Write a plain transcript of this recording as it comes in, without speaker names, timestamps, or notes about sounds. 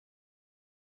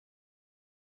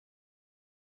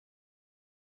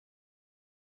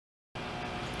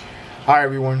Hi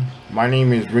everyone, my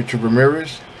name is Richard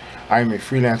Ramirez. I am a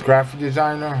freelance graphic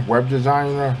designer, web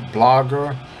designer,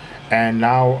 blogger, and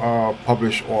now a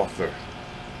published author.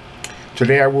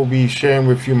 Today I will be sharing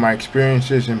with you my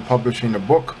experiences in publishing a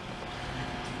book.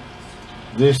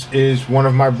 This is one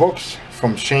of my books,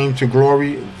 From Shame to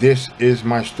Glory, This Is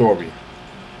My Story.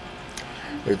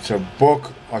 It's a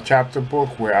book, a chapter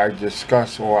book, where I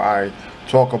discuss or I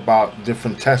talk about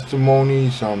different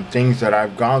testimonies, things that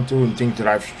I've gone through and things that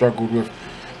I've struggled with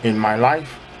in my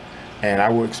life. And I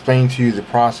will explain to you the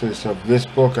process of this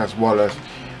book as well as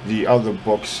the other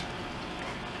books.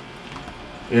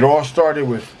 It all started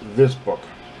with this book.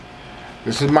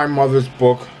 This is my mother's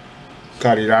book,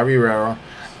 Caridad Rivera,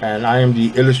 and I am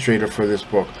the illustrator for this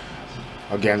book.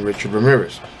 Again, Richard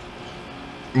Ramirez.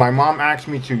 My mom asked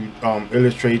me to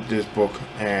illustrate this book,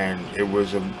 and it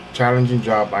was a challenging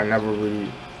job. I never really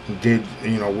did,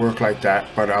 work like that,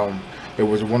 but it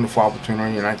was a wonderful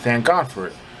opportunity, and I thank God for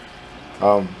it.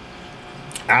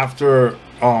 After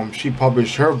she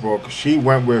published her book, she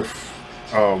went with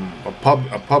a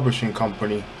publishing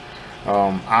company.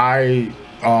 I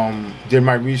did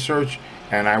my research,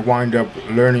 and I wind up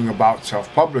learning about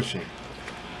self-publishing.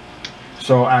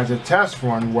 So as a test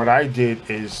run, what I did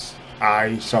is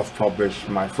I self-published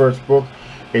my first book,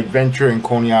 Adventure in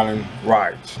Coney Island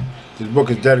Rides. This book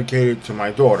is dedicated to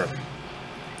my daughter.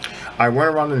 I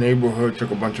went around the neighborhood, took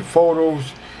a bunch of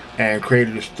photos, and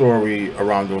created a story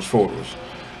around those photos.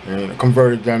 And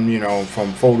converted them,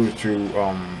 from photos to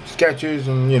sketches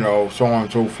and, so on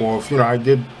and so forth. I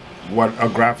did what a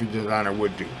graphic designer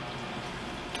would do.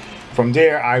 From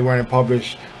there, I went and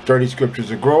published 30 Scriptures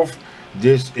of Growth.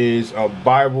 This is a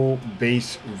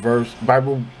Bible-based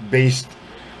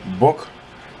book.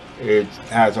 It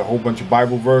has a whole bunch of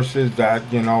Bible verses that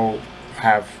I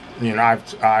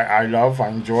love, I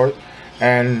enjoy,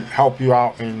 and help you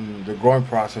out in the growing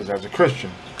process as a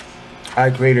Christian. I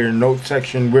created a note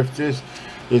section with this.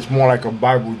 It's more like a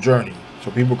Bible journey,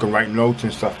 so people can write notes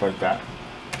and stuff like that.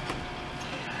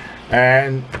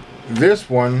 And this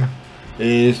one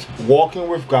is Walking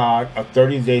with God, a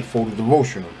 30-day photo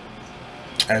devotional.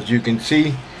 As you can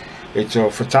see, it's a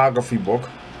photography book.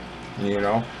 You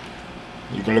can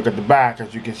look at the back.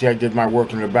 As you can see, I did my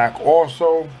work in the back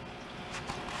also.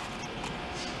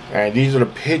 And these are the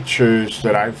pictures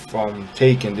that I've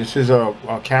taken. This is a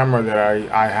camera that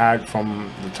I had from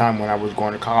the time when I was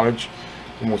going to college,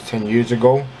 almost 10 years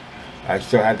ago. I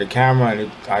still had the camera,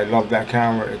 and I love that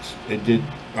camera. It did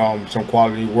some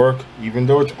quality work. Even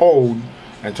though it's old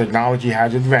and technology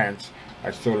has advanced,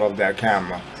 I still love that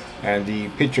camera. And the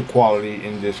picture quality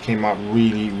in this came out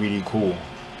really, really cool.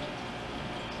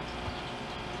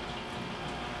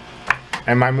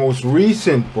 And my most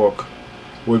recent book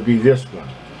would be this one.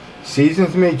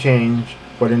 Seasons may change,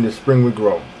 but in the spring we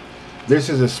grow. This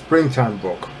is a springtime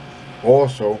book.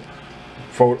 Also,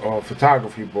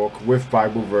 photography book with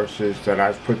Bible verses that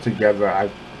I've put together.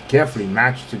 I've carefully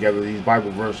matched together these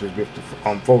Bible verses with the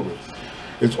photos.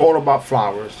 It's all about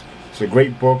flowers. It's a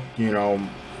great book,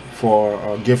 for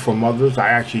a gift for mothers. I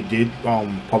actually did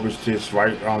publish this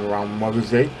right around Mother's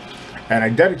Day, and I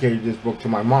dedicated this book to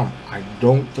my mom. I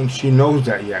don't think she knows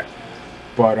that yet,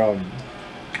 but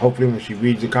hopefully when she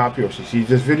reads the copy or she sees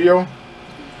this video,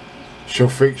 she'll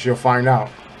find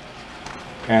out.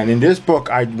 And in this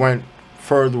book, I went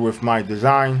further with my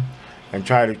design and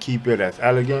try to keep it as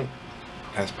elegant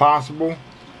as possible.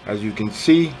 As you can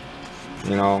see,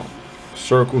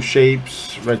 circle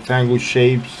shapes, rectangle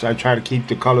shapes. I try to keep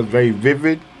the colors very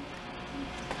vivid.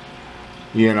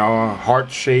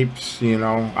 Heart shapes.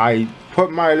 I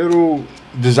put my little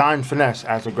design finesse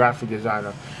as a graphic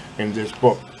designer in this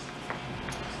book.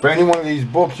 For any one of these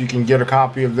books, you can get a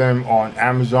copy of them on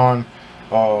Amazon.com,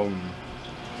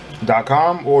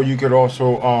 or you could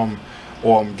also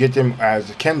get them as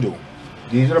a Kindle.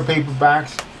 These are the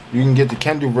paperbacks. You can get the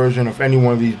Kindle version of any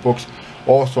one of these books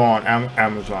also on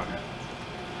Amazon.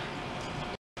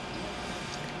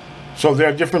 So there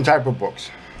are different type of books.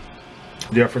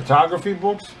 There are photography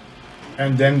books,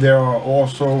 and then there are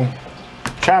also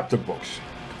chapter books,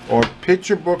 or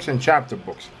picture books and chapter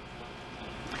books.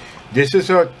 This is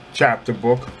a chapter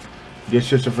book.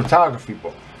 This is a photography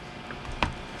book.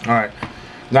 Alright.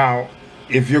 Now,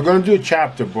 if you're going to do a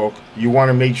chapter book, you want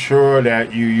to make sure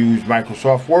that you use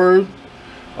Microsoft Word,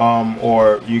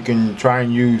 or you can try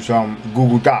and use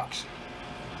Google Docs.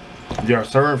 There are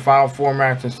certain file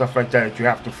formats and stuff like that you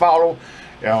have to follow.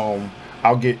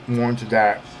 I'll get more into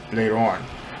that later on.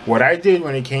 What I did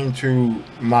when it came to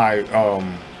my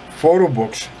photo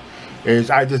books is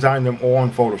I designed them all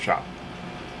in Photoshop.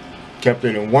 Kept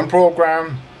it in one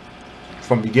program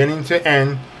from beginning to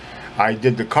end. I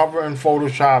did the cover in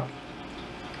Photoshop,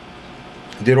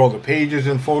 did all the pages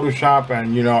in Photoshop,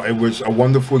 and you know, it was a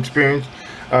wonderful experience,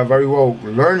 a very well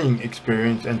learning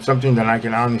experience, and something that I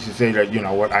can honestly say that, you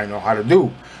know what, I know how to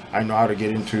do. I know how to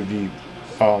get into the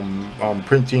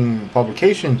printing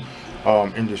publication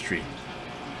industry.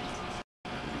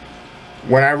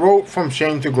 When I wrote From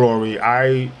Shame to Glory,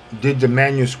 I did the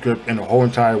manuscript in a whole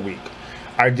entire week.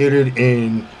 I did it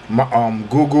in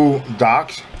Google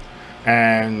Docs,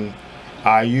 and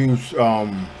I used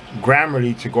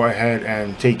Grammarly to go ahead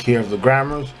and take care of the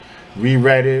grammars,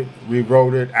 reread it,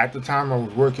 rewrote it. At the time I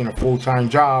was working a full-time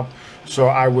job, so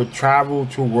I would travel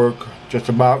to work just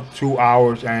about 2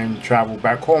 hours and travel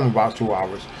back home about 2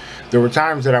 hours. There were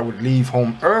times that I would leave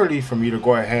home early for me to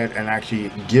go ahead and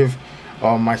actually give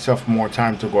myself more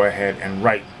time to go ahead and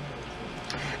write.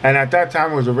 And at that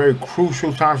time, it was a very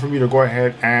crucial time for me to go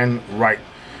ahead and write.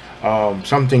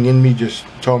 Something in me just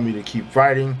told me to keep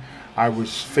writing. I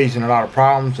was facing a lot of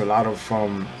problems, a lot of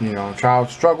you know, child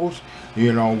struggles.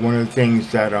 You know, one of the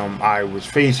things that I was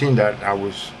facing, that I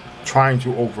was trying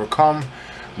to overcome,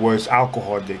 was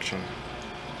alcohol addiction.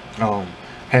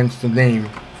 Hence the name,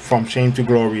 From Shame to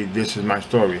Glory, This Is My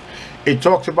Story. It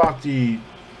talks about the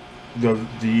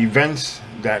events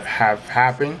that have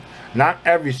happened. Not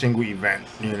every single event,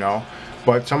 you know,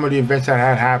 but some of the events that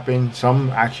had happened, some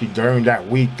actually during that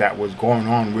week that was going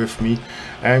on with me,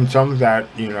 and some that,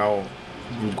 you know,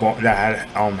 that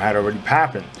had already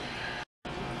happened.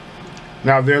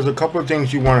 Now, there's a couple of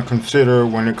things you want to consider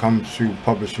when it comes to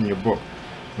publishing your book.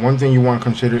 One thing you want to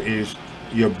consider is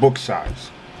your book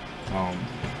size.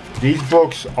 These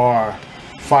books are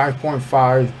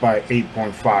 5.5 by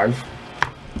 8.5,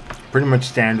 pretty much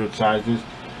standard sizes,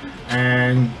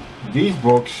 and these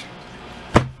books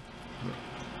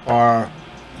are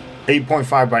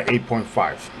 8.5 by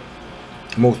 8.5.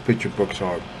 Most picture books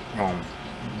are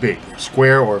big,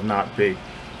 square, or if not big.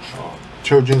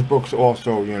 Children's books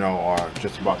also, you know, are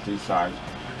just about this size.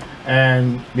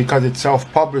 And because it's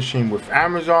self-publishing with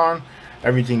Amazon,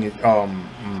 everything is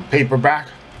paperback.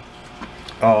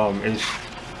 Is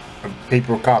a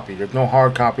paper copy. There's no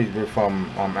hard copies with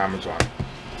Amazon.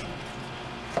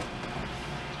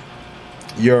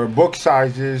 Your book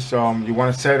sizes, you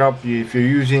want to set up, if you're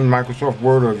using Microsoft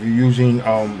Word or if you're using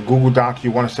Google Docs,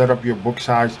 you want to set up your book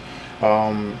size.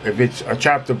 If it's a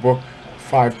chapter book,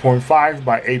 5.5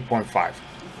 by 8.5.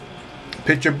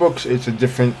 Picture books, it's a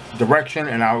different direction,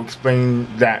 and I'll explain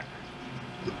that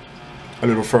a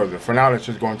little further. For now, let's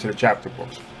just go into the chapter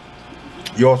books.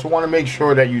 You also want to make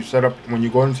sure that you set up, when you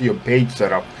go into your page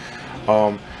setup,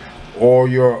 or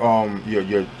you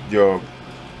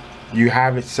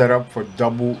have it set up for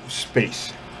double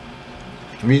space.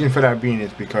 The reason for that being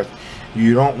is because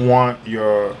you don't want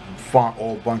your font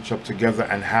all bunched up together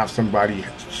and have somebody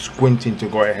squinting to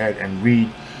go ahead and read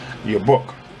your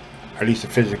book, at least a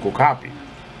physical copy.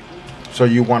 So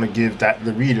you want to give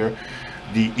the reader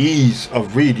the ease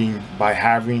of reading by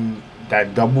having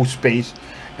that double space.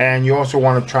 And you also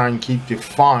want to try and keep the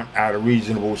font at a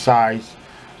reasonable size,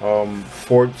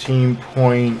 14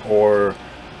 point, or,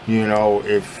 you know,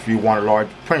 if you want a large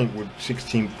print, with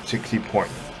 60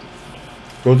 point.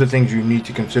 Those are things you need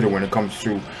to consider when it comes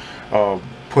to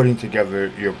putting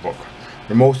together your book.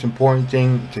 The most important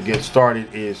thing to get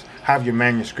started is have your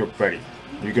manuscript ready.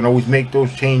 You can always make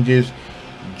those changes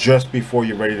just before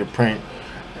you're ready to print.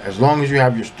 As long as you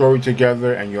have your story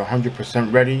together and you're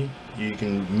 100% ready, you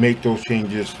can make those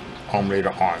changes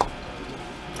later on.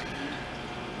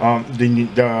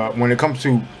 When it comes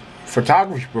to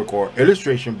photography book or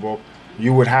illustration book,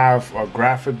 you would have a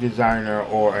graphic designer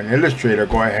or an illustrator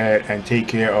go ahead and take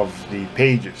care of the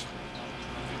pages.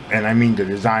 And I mean the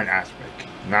design aspect,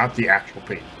 not the actual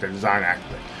page, the design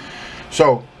aspect.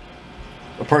 So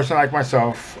a person like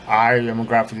myself, I am a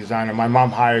graphic designer. My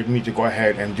mom hired me to go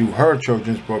ahead and do her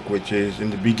children's book, which is In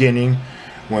the Beginning,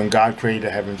 When God Created the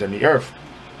Heavens and the Earth.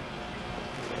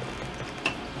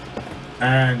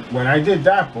 And when I did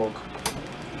that book,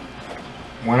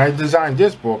 when I designed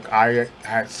this book, I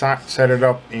had set it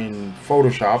up in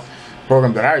Photoshop,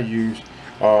 program that I use,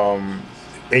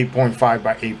 8.5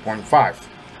 by 8.5.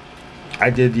 I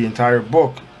did the entire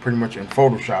book pretty much in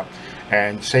Photoshop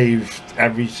and saved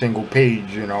every single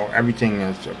page, you know, everything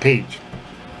as a page.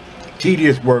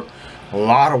 Tedious work, a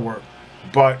lot of work,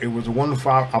 but it was a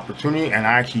wonderful opportunity, and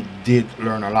I actually did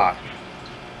learn a lot.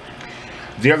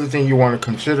 The other thing you want to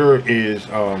consider is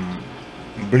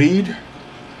bleed.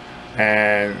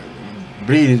 And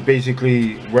bleed is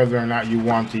basically whether or not you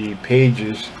want the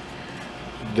pages,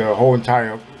 the whole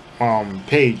entire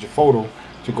page, the photo,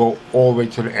 to go all the way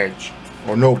to the edge,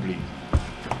 or no bleed.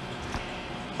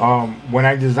 When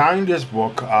I designed this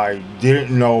book, I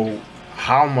didn't know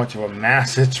how much of a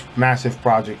massive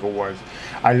project it was.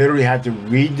 I literally had to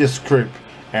read the script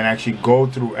and actually go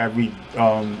through every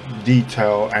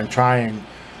detail and try and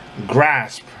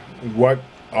grasp what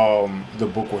the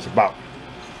book was about.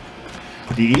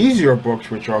 The easier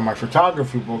books, which are my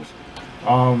photography books,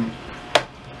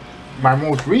 my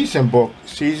most recent book,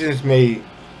 Seasons May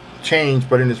Change,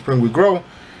 but in the Spring We Grow,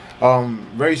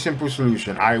 very simple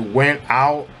solution. I went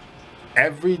out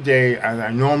every day as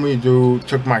I normally do,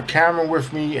 took my camera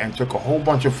with me and took a whole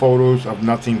bunch of photos of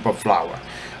nothing but flowers.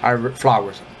 I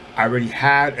already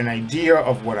had an idea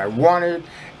of what I wanted,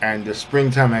 and the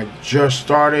springtime had just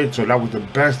started, so that was the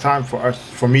best time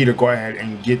for me to go ahead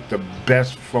and get the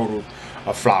best photos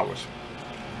of flowers.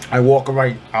 I walk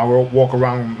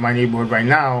around my neighborhood right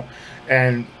now,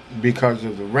 and because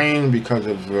of the rain, because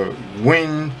of the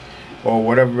wind, or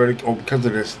whatever, or because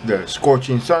of the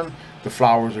scorching sun, the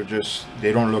flowers are just,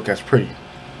 they don't look as pretty.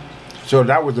 So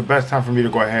that was the best time for me to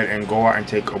go ahead and go out and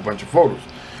take a bunch of photos.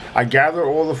 I gathered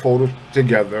all the photos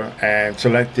together and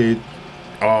selected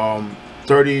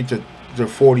 30 to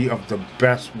 40 of the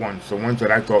best ones, the ones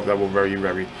that I thought that were very,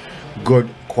 very good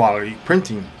quality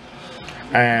printing.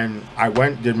 And I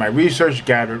did my research,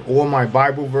 gathered all my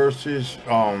Bible verses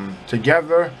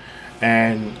together,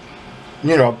 and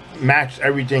matched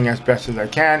everything as best as I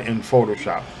can in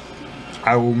Photoshop.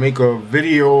 I will make a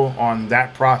video on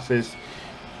that process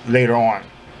later on.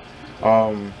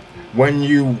 When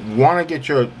you want to get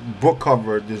your book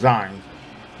cover designed,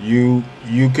 you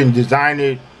can design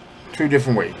it two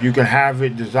different ways. You can have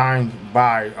it designed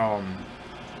by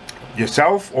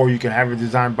yourself, or you can have it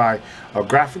designed by a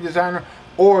graphic designer,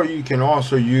 or you can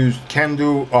also use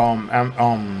Can-Do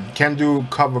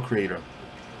Cover Creator,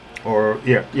 or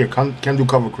Can-Do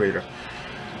Cover Creator.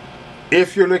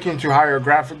 If you're looking to hire a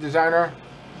graphic designer,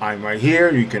 I'm right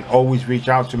here. You can always reach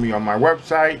out to me on my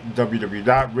website,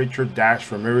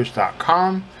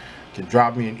 www.richard-ramirez.com. You can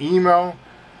drop me an email.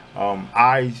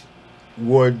 I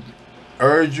would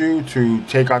urge you to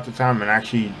take out the time and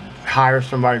actually hire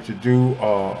somebody to do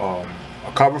a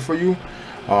cover for you.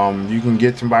 You can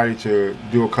get somebody to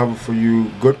do a cover for you,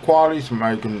 good quality.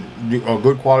 Somebody can do a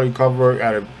good quality cover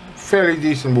at a fairly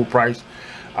decent price.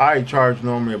 I charge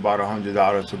normally about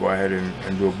 $100 to go ahead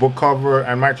and do a book cover,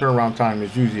 and my turnaround time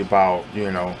is usually about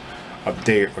a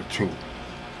day or two.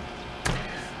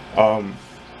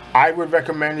 I would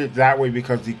recommend it that way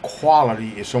because the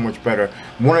quality is so much better.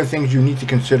 One of the things you need to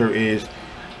consider is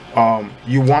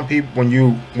you want people,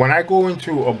 when I go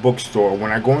into a bookstore,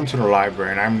 when I go into the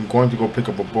library and I'm going to go pick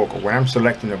up a book, or when I'm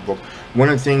selecting a book, one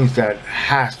of the things that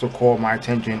has to call my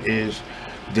attention is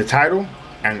the title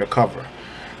and the cover.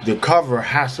 The cover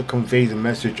has to convey the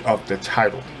message of the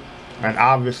title, and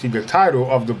obviously the title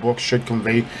of the book should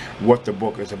convey what the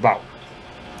book is about.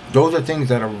 Those are things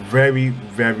that are very,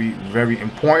 very, very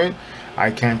important. I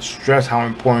can't stress how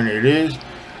important it is.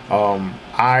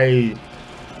 I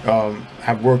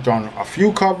have worked on a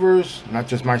few covers, not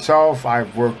just myself.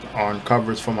 I've worked on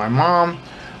covers for my mom.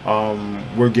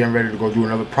 We're getting ready to go do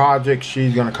another project.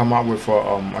 She's going to come out with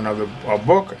another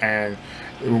book, and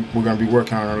we're going to be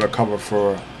working on another cover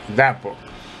for that book.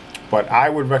 But I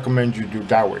would recommend you do it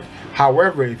that way.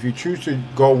 However, if you choose to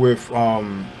go with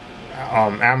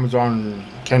Amazon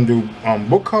Can-Do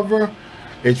book cover,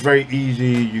 it's very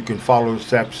easy. You can follow the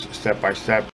steps step by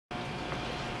step.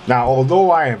 Now,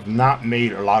 although I have not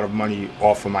made a lot of money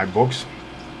off of my books,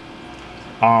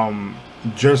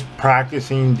 just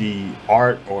practicing the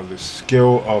art or the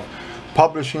skill of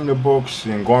publishing the books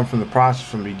and going from the process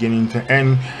from beginning to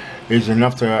end is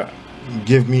enough to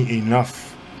give me enough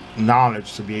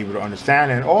knowledge to be able to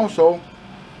understand and also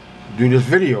do this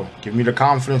video. Give me the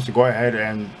confidence to go ahead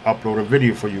and upload a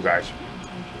video for you guys.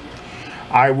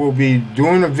 I will be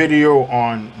doing a video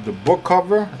on the book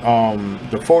cover,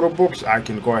 the photo books. I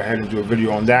can go ahead and do a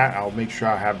video on that. I'll make sure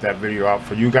I have that video out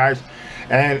for you guys.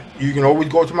 And you can always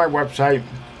go to my website,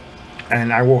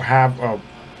 and I will have a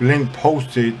link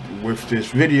posted with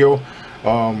this video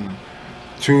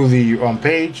to the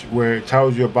page where it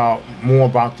tells you more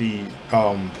about the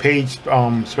page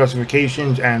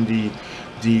specifications and the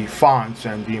fonts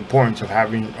and the importance of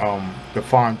having the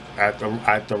font at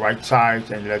the right size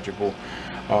and legible.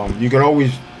 You can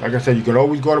always, like I said, you can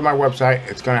always go to my website.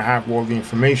 It's going to have all the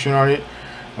information on it.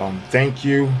 Thank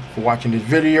you for watching this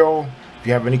video. If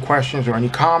you have any questions or any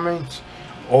comments,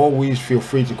 always feel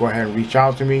free to go ahead and reach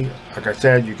out to me. Like I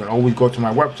said, you can always go to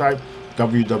my website,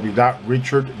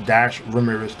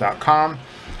 www.richard-ramirez.com.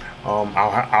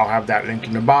 I'll have that link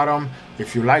in the bottom.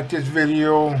 If you like this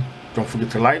video, don't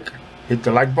forget to hit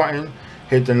the like button,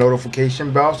 hit the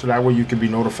notification bell, so that way you can be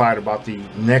notified about the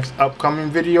next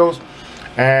upcoming videos.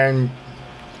 And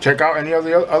check out any of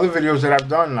the other videos that I've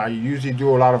done. I usually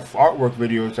do a lot of artwork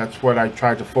videos. That's what I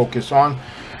try to focus on.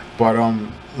 But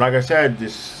like I said,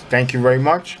 thank you very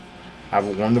much. Have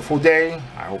a wonderful day.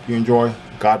 I hope you enjoy.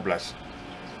 God bless.